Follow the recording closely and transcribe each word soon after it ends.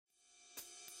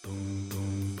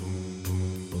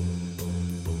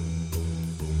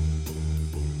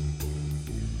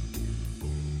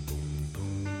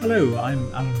Hello,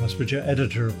 I'm Alan Rusbridger,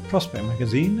 editor of Prospect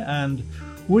magazine, and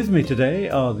with me today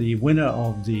are the winner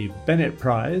of the Bennett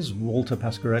Prize, Walter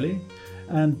Pasquarelli,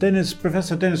 and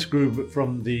Professor Dennis Grube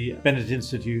from the Bennett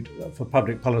Institute for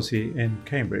Public Policy in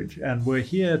Cambridge. And we're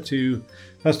here to,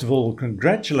 first of all,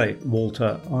 congratulate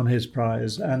Walter on his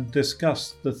prize and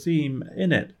discuss the theme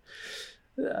in it.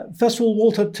 First of all,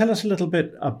 Walter, tell us a little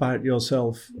bit about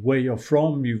yourself, where you're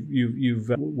from. You've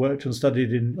worked and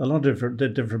studied in a lot of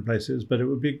different places, but it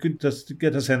would be good just to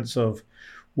get a sense of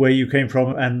where you came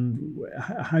from and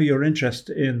how your interest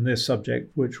in this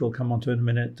subject, which we'll come on to in a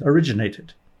minute,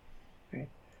 originated. Okay.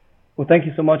 Well, thank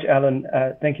you so much, Alan.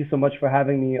 Thank you so much for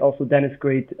having me. Also, Dennis,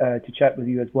 great to chat with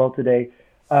you as well today.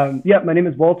 My name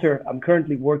is Walter. I'm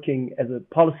currently working as a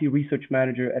policy research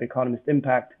manager at Economist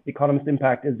Impact. Economist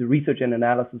Impact is the research and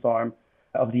analysis arm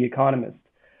of The Economist.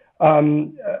 A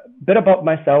bit about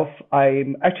myself.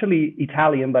 I'm actually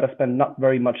Italian, but I spent not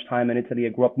very much time in Italy. I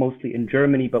grew up mostly in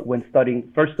Germany, but when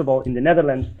studying, first of all, in the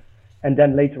Netherlands, and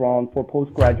then later on for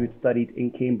postgraduate studied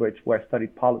in Cambridge, where I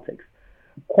studied politics.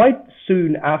 Quite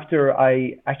soon after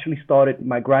I actually started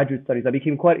my graduate studies, I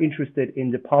became quite interested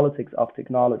in the politics of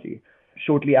technology.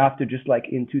 Shortly after, just like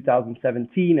in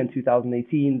 2017 and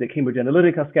 2018, the Cambridge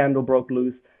Analytica scandal broke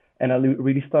loose, and I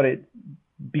really started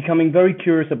becoming very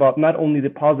curious about not only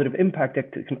the positive impact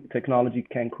that technology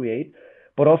can create,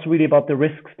 but also really about the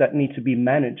risks that need to be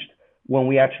managed when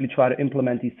we actually try to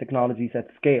implement these technologies at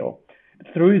scale.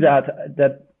 Through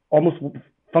that almost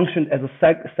functioned as a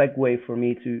segue for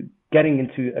me to getting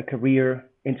into a career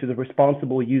into the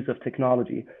responsible use of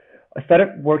technology. I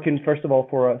started working, first of all,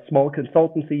 for a small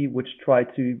consultancy, which tried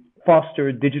to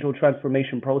foster digital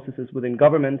transformation processes within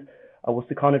government. I was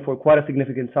seconded for quite a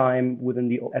significant time in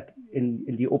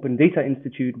the Open Data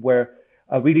Institute, where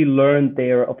I really learned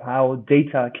there of how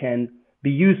data can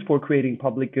be used for creating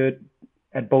public good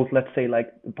at both, let's say,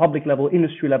 like the public level,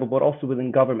 industry level, but also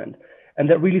within government. And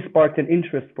that really sparked an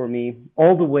interest for me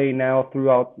all the way now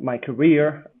throughout my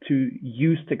career to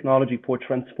use technology for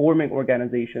transforming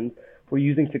organizations, for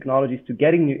using technologies to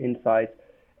getting new insights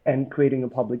and creating a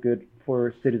public good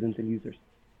for citizens and users.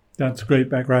 That's a great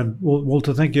background.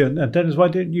 Walter, thank you. And Dennis, why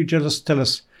don't you just tell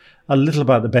us a little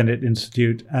about the Bennett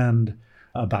Institute and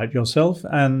about yourself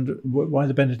and why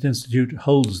the Bennett Institute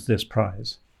holds this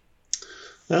prize?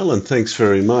 Alan, thanks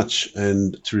very much,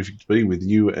 and terrific to be with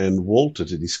you and Walter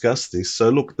to discuss this. So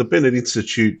look, the Bennett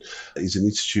Institute is an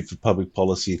institute for public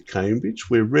policy at Cambridge.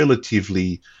 We're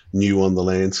relatively new on the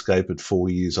landscape at 4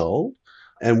 years old,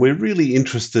 and we're really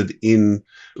interested in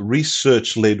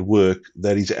research-led work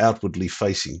that is outwardly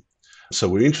facing. So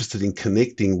we're interested in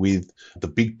connecting with the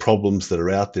big problems that are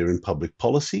out there in public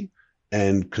policy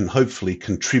and can hopefully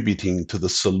contributing to the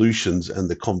solutions and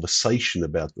the conversation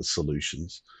about the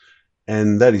solutions.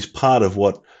 And that is part of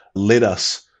what led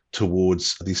us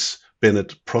towards this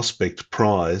Bennett Prospect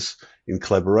Prize in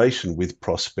collaboration with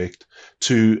Prospect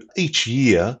to each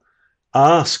year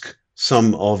ask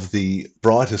some of the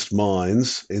brightest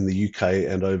minds in the UK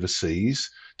and overseas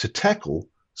to tackle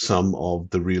some of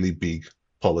the really big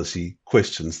policy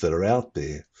questions that are out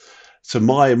there. So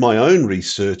my own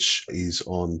research is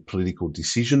on political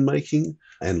decision making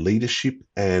and leadership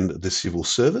and the civil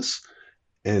service.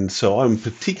 And so I'm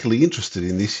particularly interested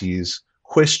in this year's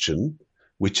question,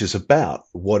 which is about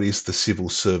what is the civil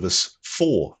service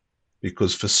for?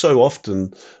 Because for so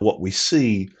often what we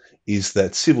see is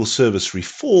that civil service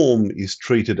reform is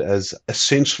treated as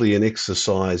essentially an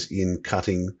exercise in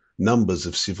cutting numbers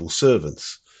of civil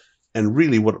servants. And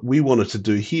really what we wanted to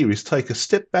do here is take a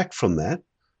step back from that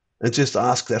and just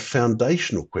ask that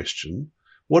foundational question,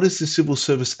 what is the civil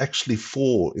service actually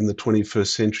for in the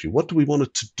 21st century? What do we want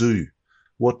it to do?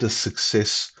 What does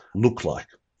success look like?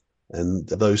 And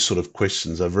those sort of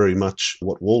questions are very much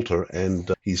what Walter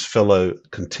and his fellow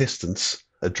contestants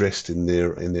addressed in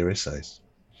their essays.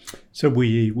 So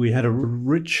we had a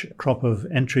rich crop of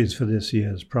entries for this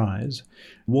year's prize.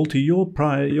 Walter, your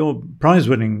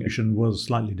prize-winning mission was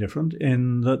slightly different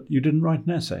in that you didn't write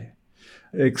an essay.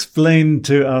 Explain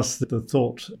to us the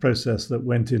thought process that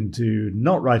went into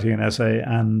not writing an essay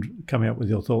and coming up with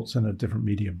your thoughts in a different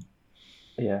medium.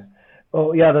 Yeah.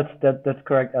 Oh, yeah, that's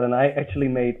correct, Alan. I actually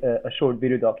made a short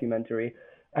video documentary.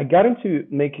 I got into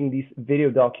making these video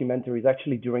documentaries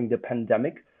actually during the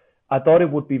pandemic. I thought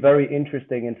it would be very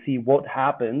interesting and see what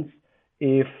happens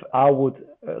if I would,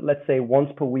 let's say, once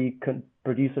per week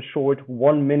produce a short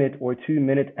 1 minute or 2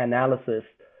 minute analysis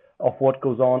of what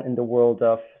goes on in the world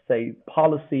of, say,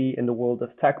 policy, in the world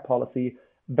of tech policy,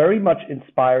 very much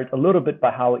inspired a little bit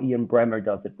by how Ian Bremmer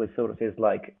does it with sort of his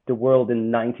like the world in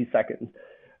 90 seconds.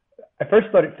 I first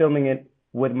started filming it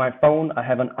with my phone. I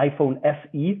have an iPhone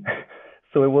SE.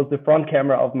 So it was the front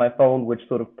camera of my phone, which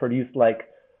sort of produced like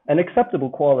an acceptable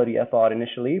quality, I thought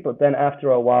initially. But then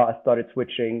after a while, I started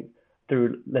switching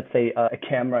through, let's say, a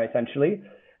camera essentially.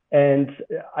 And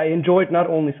I enjoyed not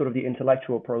only sort of the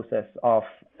intellectual process of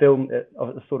film,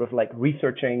 of sort of like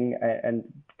researching and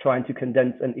trying to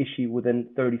condense an issue within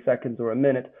 30 seconds or a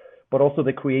minute, but also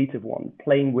the creative one,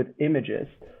 playing with images,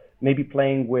 maybe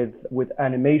playing with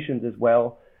animations as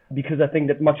well, because I think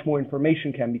that much more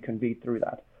information can be conveyed through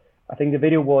that. I think the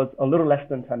video was a little less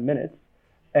than 10 minutes.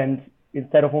 And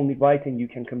instead of only writing, you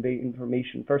can convey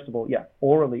information, first of all,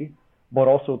 orally, but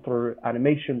also through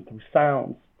animation, through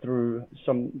sounds, through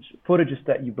some footages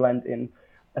that you blend in.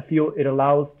 I feel it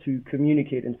allows to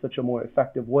communicate in such a more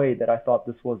effective way that I thought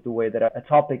this was the way that a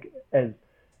topic as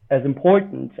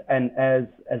important and as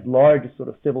large as sort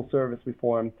of civil service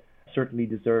reform certainly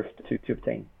deserves to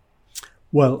obtain.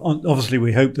 Well, obviously,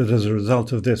 we hope that as a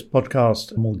result of this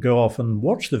podcast, we'll go off and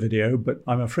watch the video. But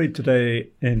I'm afraid today,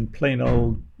 in plain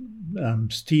old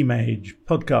Steam Age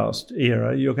podcast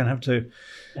era, you're going to have to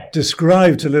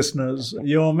describe to listeners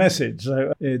your message.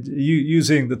 So,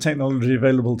 using the technology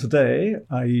available today,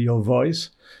 i.e., your voice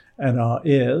and our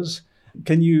ears,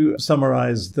 can you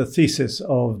summarize the thesis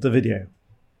of the video?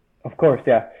 Of course,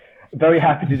 yeah. Very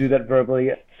happy to do that verbally.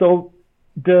 So,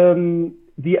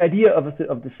 the idea of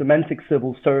the semantic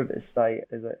civil service,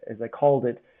 as I called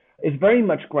it, is very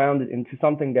much grounded into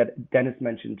something that Dennis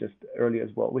mentioned just earlier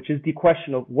as well, which is the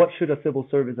question of what should a civil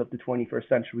service of the 21st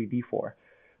century be for?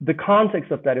 The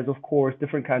context of that is, of course,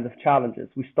 different kinds of challenges.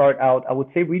 We start out, I would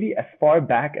say, really as far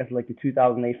back as like the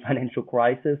 2008 financial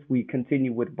crisis. We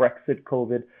continue with Brexit,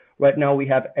 COVID. Right now we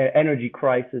have an energy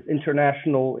crisis,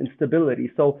 international instability.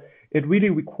 So it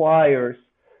really requires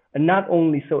and not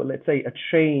only, so let's say, a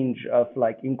change of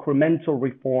like incremental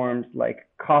reforms, like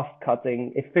cost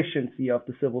cutting, efficiency of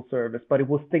the civil service, but it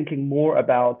was thinking more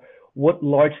about what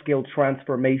large scale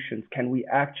transformations can we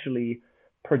actually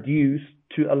produce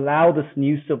to allow this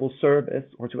new civil service,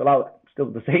 or to allow still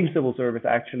the same civil service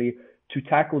actually, to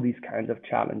tackle these kinds of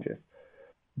challenges.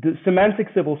 The semantic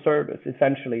civil service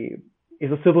essentially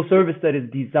is a civil service that is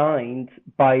designed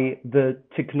by the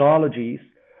technologies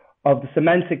of the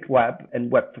semantic web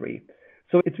and Web3.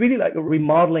 So it's really like a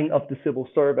remodeling of the civil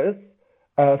service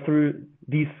through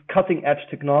these cutting edge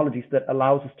technologies that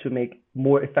allows us to make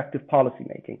more effective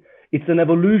policymaking. It's an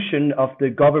evolution of the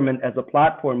government as a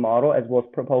platform model, as was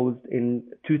proposed in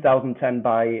 2010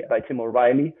 by Tim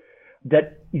O'Reilly,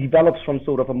 that develops from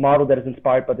sort of a model that is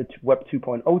inspired by the Web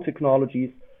 2.0 technologies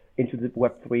into the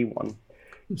Web 3 one.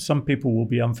 Some people will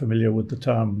be unfamiliar with the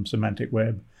term semantic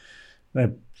web.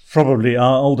 There probably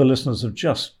our older listeners have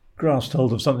just grasped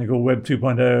hold of something called Web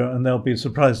 2.0, and they'll be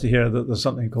surprised to hear that there's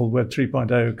something called Web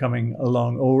 3.0 coming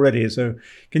along already. So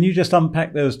can you just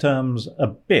unpack those terms a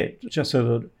bit, just so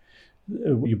that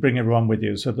you bring everyone with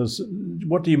you? So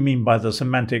what do you mean by the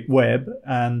semantic web,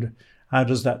 and how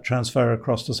does that transfer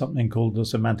across to something called the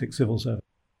semantic civil service?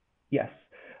 Yes.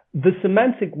 The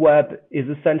semantic web is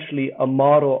essentially a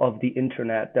model of the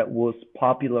internet that was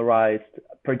popularized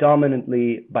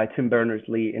predominantly by Tim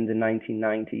Berners-Lee in the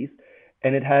 1990s.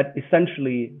 And it had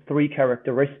essentially three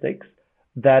characteristics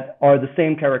that are the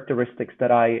same characteristics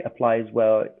that I apply as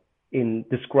well in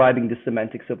describing the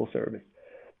semantic civil service.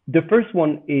 The first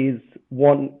one is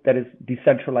one that is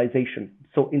decentralization.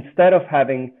 So instead of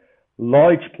having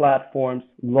large platforms,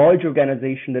 large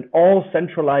organizations that all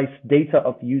centralize data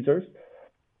of users,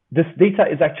 this data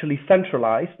is actually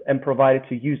centralized and provided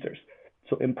to users.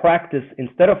 So in practice,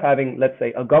 instead of having, let's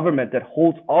say, a government that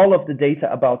holds all of the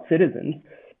data about citizens,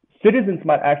 citizens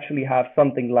might actually have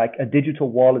something like a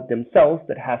digital wallet themselves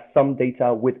that has some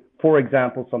data with, for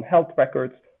example, some health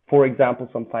records, for example,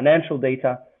 some financial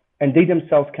data, and they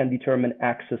themselves can determine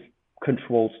access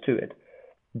controls to it.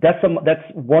 That's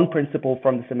one principle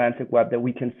from the semantic web that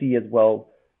we can see as well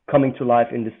coming to life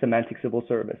in the semantic civil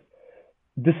service.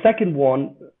 The second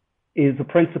one is a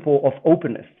principle of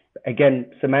openness.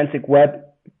 Again, semantic web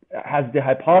has the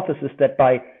hypothesis that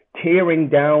by tearing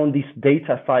down these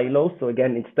data silos, so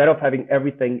again, instead of having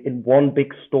everything in one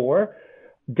big store,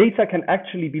 data can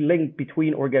actually be linked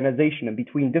between organizations and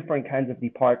between different kinds of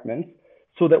departments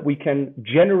so that we can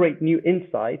generate new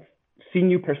insights, see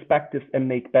new perspectives, and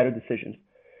make better decisions.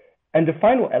 And the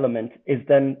final element is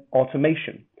then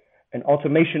automation. And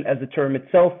automation, as the term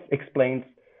itself explains,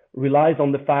 relies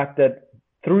on the fact that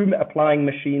through applying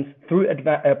machines, through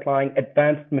applying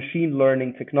advanced machine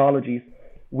learning technologies,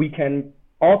 we can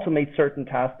automate certain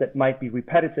tasks that might be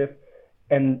repetitive,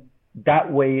 and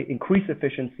that way increase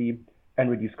efficiency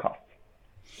and reduce costs.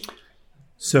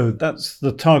 So that's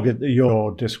the target that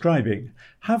you're describing.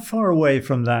 How far away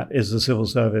from that is the civil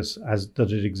service as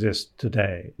that it exists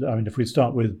today? I mean, if we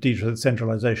start with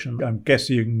decentralization, I'm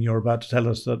guessing you're about to tell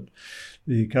us that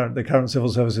the current civil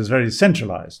service is very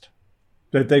centralized.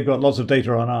 They've got lots of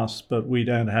data on us, but we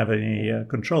don't have any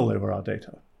control over our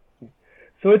data.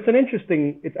 So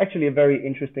it's actually a very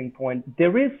interesting point.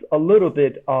 There is a little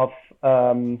bit of,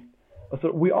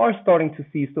 so we are starting to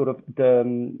see sort of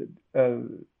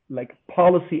the like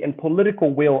policy and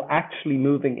political will actually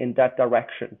moving in that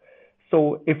direction.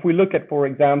 So if we look at, for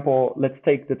example, let's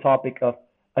take the topic of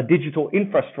a digital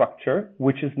infrastructure,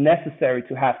 which is necessary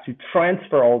to have to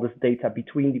transfer all this data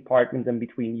between departments and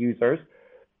between users,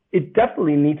 it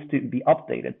definitely needs to be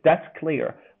updated. That's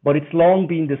clear, but it's long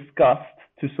been discussed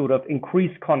to sort of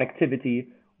increase connectivity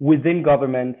within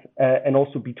government and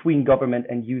also between government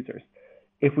and users.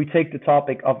 If we take the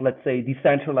topic of, let's say,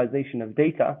 decentralization of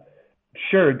data,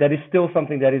 sure, that is still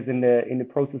something that is in the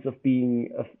process of being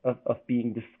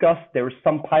discussed. There are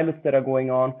some pilots that are going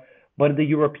on, but at the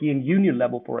European Union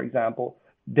level, for example,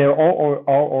 there are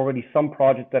already some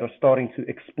projects that are starting to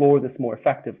explore this more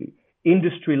effectively.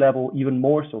 Industry level, even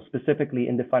more so, specifically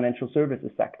in the financial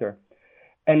services sector.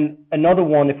 And another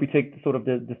one, if we take sort of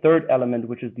the third element,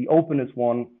 which is the openness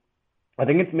one, I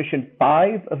think it's mission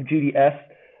 5 of GDS,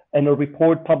 and a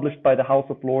report published by the House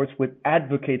of Lords with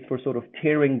advocates for sort of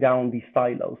tearing down these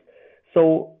silos.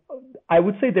 So I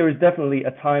would say there is definitely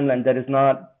a timeline that is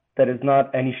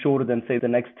not any shorter than, say, the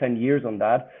next 10 years on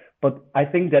that. But I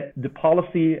think that the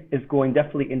policy is going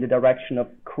definitely in the direction of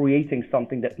creating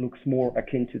something that looks more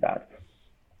akin to that.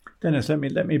 Dennis,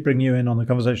 let me bring you in on the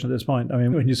conversation at this point. I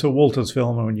mean, when you saw Walter's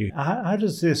film, how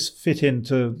does this fit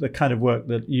into the kind of work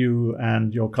that you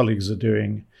and your colleagues are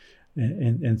doing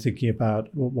in thinking about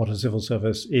what a civil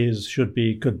service is, should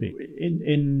be, could be?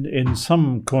 In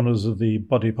some corners of the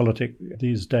body politic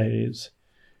these days,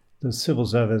 the civil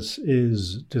service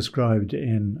is described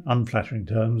in unflattering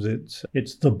terms.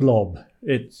 It's the blob.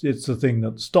 It's the thing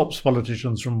that stops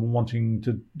politicians from wanting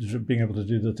to being able to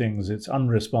do the things. It's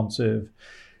unresponsive.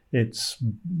 It's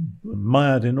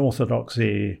mired in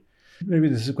orthodoxy. Maybe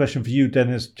this is a question for you,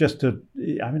 Dennis,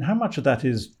 how much of that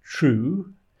is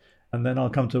true? And then I'll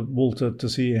come to Walter to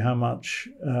see how much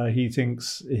he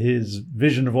thinks his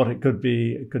vision of what it could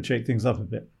be could shake things up a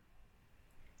bit.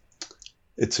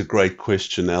 It's a great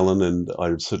question, Alan, and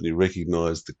I certainly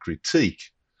recognise the critique.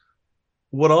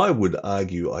 What I would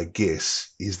argue, I guess,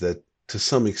 is that to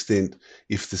some extent,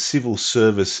 if the civil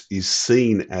service is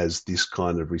seen as this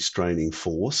kind of restraining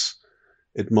force,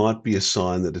 it might be a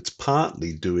sign that it's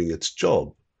partly doing its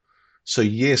job. So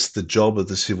yes, the job of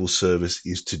the civil service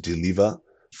is to deliver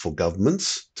for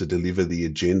governments, to deliver the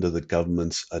agenda that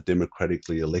governments are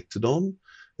democratically elected on.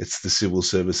 It's the civil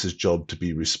service's job to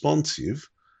be responsive,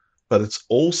 but it's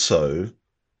also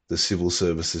the civil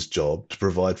service's job to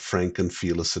provide frank and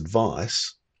fearless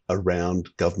advice around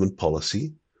government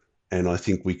policy. And I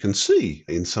think we can see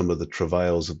in some of the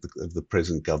travails of the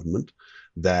present government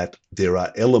that there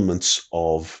are elements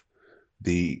of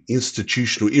the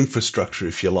institutional infrastructure,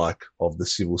 if you like, of the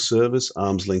civil service,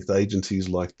 arm's length agencies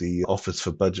like the Office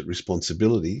for Budget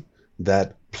Responsibility,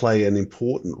 that play an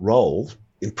important role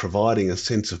in providing a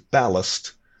sense of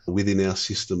ballast within our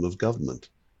system of government.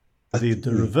 The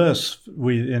reverse,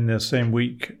 in the same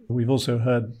week, we've also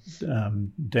heard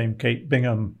Dame Kate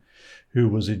Bingham, who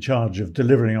was in charge of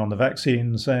delivering on the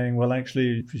vaccine, saying, well,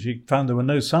 actually, she found there were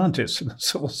no scientists in the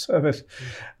civil service,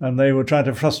 and they were trying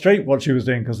to frustrate what she was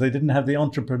doing because they didn't have the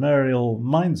entrepreneurial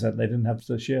mindset. They didn't have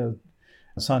the sheer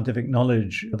scientific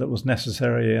knowledge that was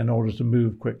necessary in order to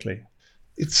move quickly.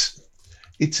 It's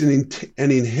an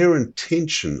inherent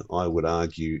tension, I would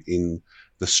argue, in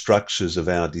the structures of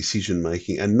our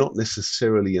decision-making, and not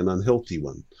necessarily an unhealthy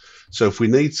one. So if we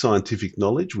need scientific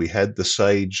knowledge, we had the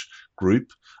SAGE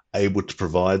group able to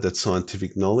provide that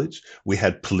scientific knowledge. We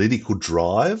had political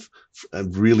drive, a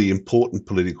really important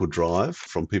political drive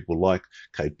from people like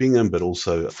Kate Bingham, but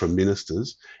also from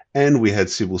ministers. And we had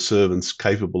civil servants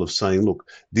capable of saying, look,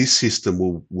 this system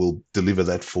will deliver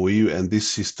that for you, and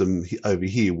this system over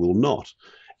here will not.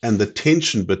 And the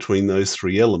tension between those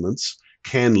three elements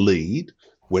can lead,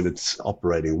 when it's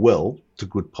operating well, to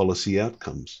good policy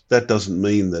outcomes. That doesn't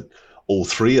mean that all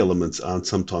three elements aren't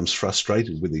sometimes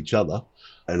frustrated with each other.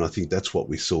 And I think that's what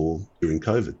we saw during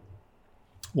COVID.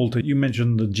 Walter, you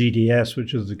mentioned the GDS,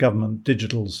 which is the Government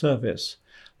Digital Service.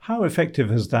 How effective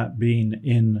has that been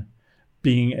in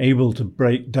being able to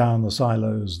break down the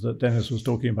silos that Dennis was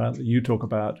talking about, that you talk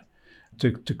about,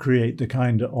 to create the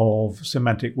kind of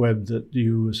semantic web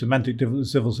semantic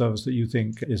civil service that you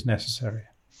think is necessary?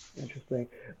 Interesting.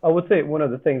 I would say one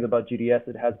of the things about GDS,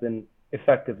 it has been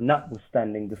effective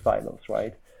notwithstanding the silos,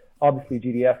 right? Obviously,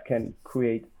 GDS can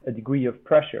create a degree of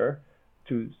pressure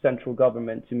to central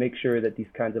government to make sure that these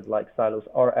kinds of like silos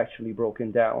are actually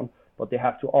broken down, but they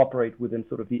have to operate within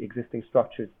sort of the existing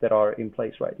structures that are in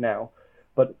place right now.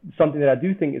 But something that I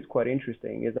do think is quite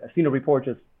interesting is I've seen a report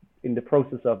just in the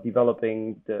process of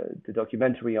developing the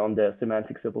documentary on the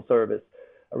semantic civil service,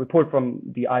 a report from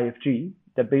the IFG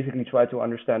that basically tried to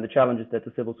understand the challenges that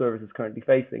the civil service is currently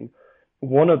facing.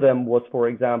 One of them was, for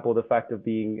example, the fact of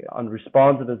being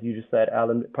unresponsive, as you just said,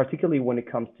 Alan, particularly when it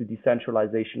comes to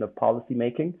decentralization of policy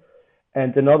making.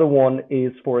 And another one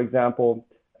is, for example,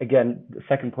 again, the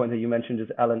second point that you mentioned, is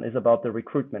Alan, is about the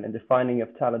recruitment and the finding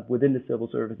of talent within the civil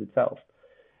service itself.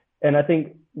 And I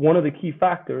think one of the key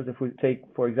factors, if we take,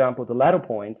 for example, the latter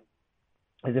point,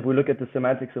 is if we look at the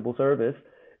semantic civil service,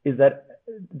 is that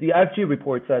the IFG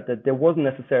report said that there wasn't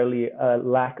necessarily a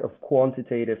lack of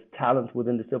quantitative talent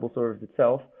within the civil service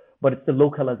itself, but it's the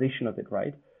localization of it,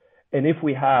 right? And if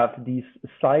we have these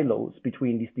silos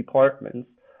between these departments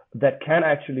that can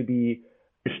actually be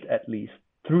pushed at least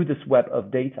through this web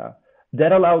of data,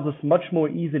 that allows us much more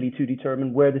easily to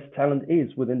determine where this talent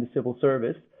is within the civil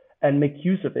service and make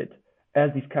use of it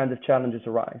as these kinds of challenges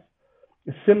arise.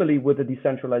 Similarly, with the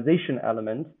decentralization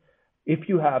element, if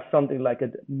you have something like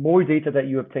more data that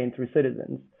you obtain through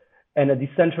citizens and a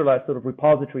decentralized sort of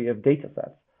repository of data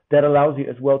sets, that allows you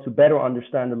as well to better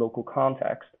understand the local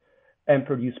context and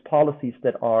produce policies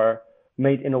that are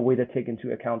made in a way that take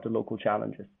into account the local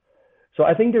challenges. So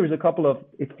I think there is a couple of,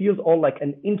 it feels all like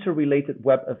an interrelated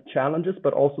web of challenges,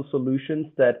 but also solutions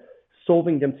that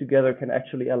solving them together can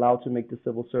actually allow to make the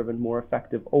civil servant more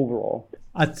effective overall.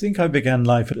 I think I began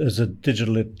life as a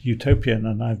digital utopian,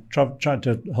 and I've tried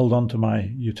to hold on to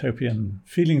my utopian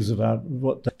feelings about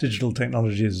what the digital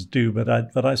technologies do, but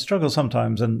I struggle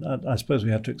sometimes, and I suppose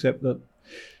we have to accept that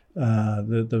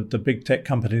the big tech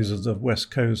companies of the West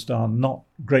Coast are not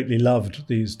greatly loved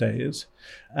these days.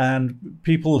 And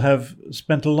people have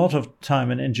spent a lot of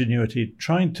time and ingenuity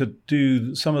trying to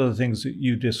do some of the things that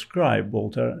you describe,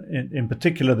 Walter, in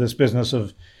particular this business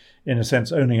of, in a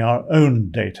sense, owning our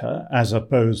own data, as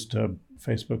opposed to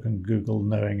Facebook and Google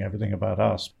knowing everything about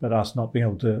us, but us not being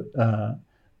able to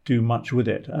do much with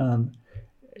it.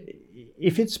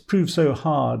 If it's proved so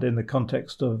hard in the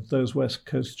context of those West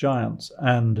Coast giants,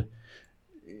 and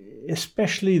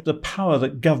especially the power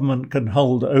that government can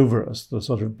hold over us, the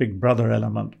sort of big brother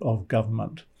element of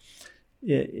government,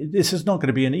 this is not going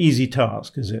to be an easy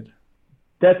task, is it?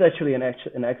 That's actually an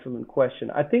excellent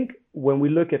question. I think when we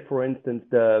look at, for instance,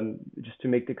 just to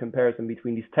make the comparison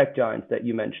between these tech giants that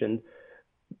you mentioned,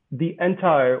 the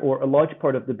entire or a large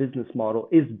part of the business model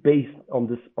is based on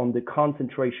the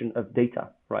concentration of data,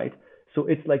 right? So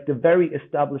it's like the very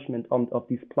establishment of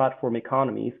these platform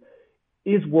economies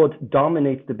is what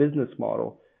dominates the business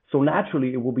model. So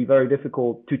naturally, it will be very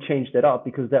difficult to change that up,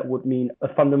 because that would mean a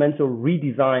fundamental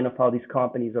redesign of how these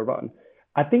companies are run.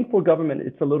 I think for government,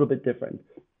 it's a little bit different.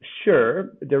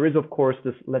 Sure, there is, of course,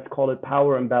 this, let's call it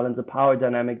power imbalance, a power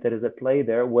dynamic that is at play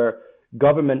there, where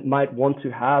government might want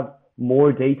to have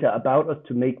more data about us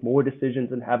to make more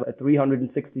decisions and have a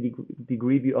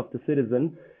 360-degree view of the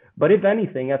citizen. But if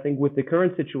anything, I think with the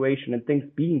current situation and things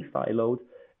being siloed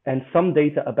and some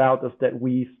data about us that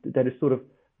is sort of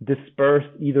dispersed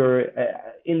either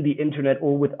in the internet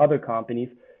or with other companies,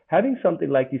 having something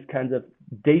like these kinds of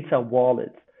data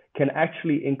wallets can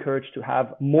actually encourage to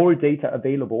have more data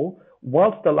available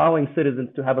whilst allowing citizens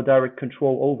to have a direct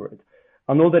control over it.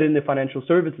 I know that in the financial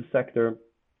services sector,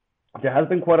 there has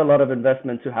been quite a lot of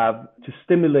investment to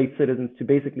stimulate citizens to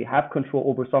basically have control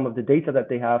over some of the data that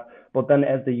they have, but then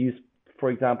as they use, for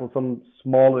example, some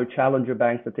smaller challenger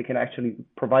banks, that they can actually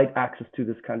provide access to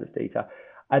this kind of data.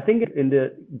 I think in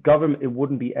the government, it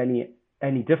wouldn't be any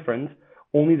different,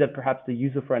 only that perhaps the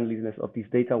user friendliness of these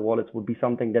data wallets would be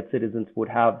something that citizens would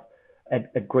have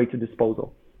at greater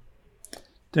disposal.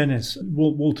 Dennis,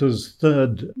 Walter's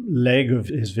third leg of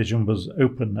his vision was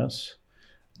openness.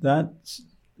 That's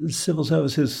civil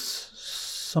services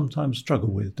sometimes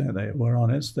struggle with, don't they? We're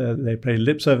honest. They pay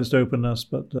lip service to openness,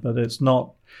 but it's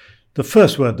not the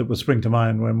first word that would spring to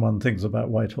mind when one thinks about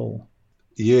Whitehall.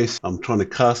 Yes, I'm trying to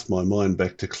cast my mind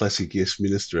back to classic Yes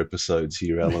Minister episodes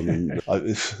here, Alan. And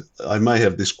I may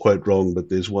have this quote wrong, but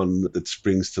there's one that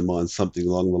springs to mind, something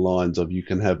along the lines of, you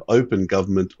can have open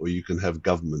government or you can have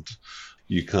government.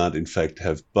 You can't, in fact,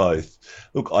 have both.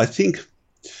 Look, I think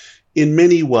in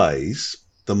many ways,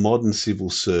 the modern civil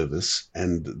service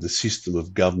and the system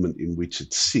of government in which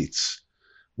it sits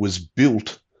was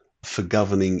built for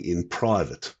governing in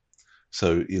private.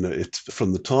 So, it's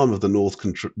from the time of the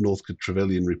Northcote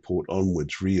Trevelyan report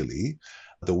onwards, really,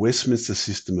 the Westminster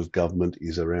system of government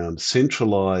is around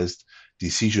centralised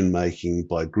decision-making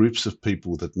by groups of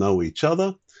people that know each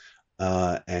other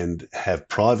and have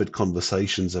private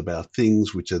conversations about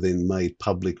things which are then made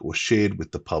public or shared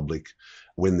with the public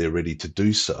when they're ready to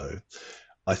do so.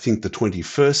 I think the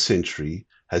 21st century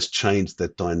has changed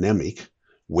that dynamic,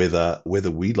 whether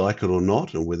we like it or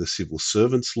not, and whether civil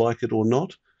servants like it or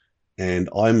not. And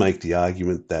I make the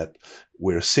argument that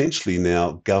we're essentially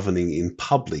now governing in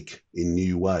public in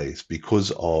new ways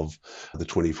because of the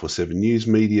 24/7 news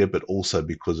media, but also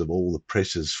because of all the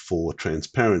pressures for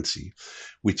transparency,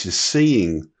 which is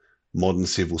seeing modern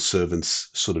civil servants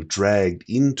sort of dragged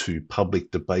into public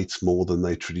debates more than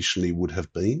they traditionally would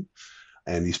have been,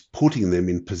 and is putting them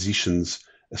in positions,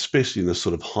 especially in a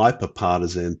sort of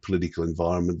hyper-partisan political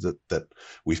environment that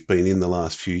we've been in the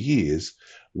last few years,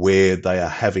 where they are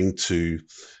having to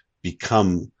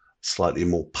become slightly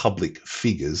more public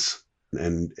figures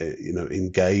and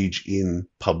engage in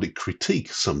public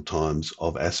critique sometimes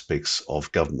of aspects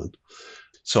of government.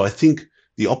 So I think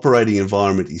the operating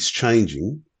environment is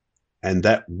changing, and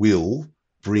that will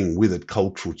bring with it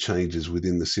cultural changes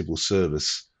within the civil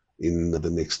service in the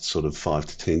next sort of 5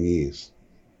 to 10 years.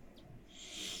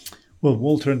 Well,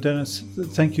 Walter and Dennis,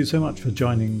 thank you so much for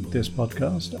joining this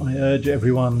podcast. I urge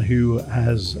everyone who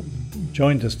has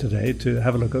joined us today to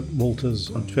have a look at Walter's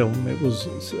film. It was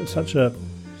such a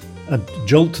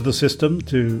jolt to the system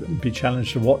to be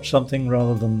challenged to watch something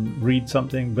rather than read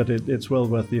something, but it's well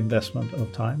worth the investment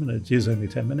of time, and it is only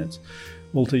 10 minutes.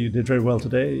 Walter, you did very well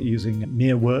today using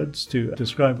mere words to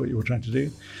describe what you were trying to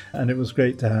do, and it was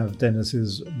great to have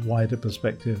Dennis's wider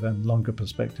perspective and longer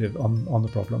perspective on the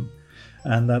problem.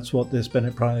 And that's what this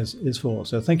Bennett Prize is for.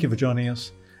 So thank you for joining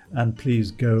us, and please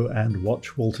go and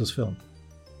watch Walter's film.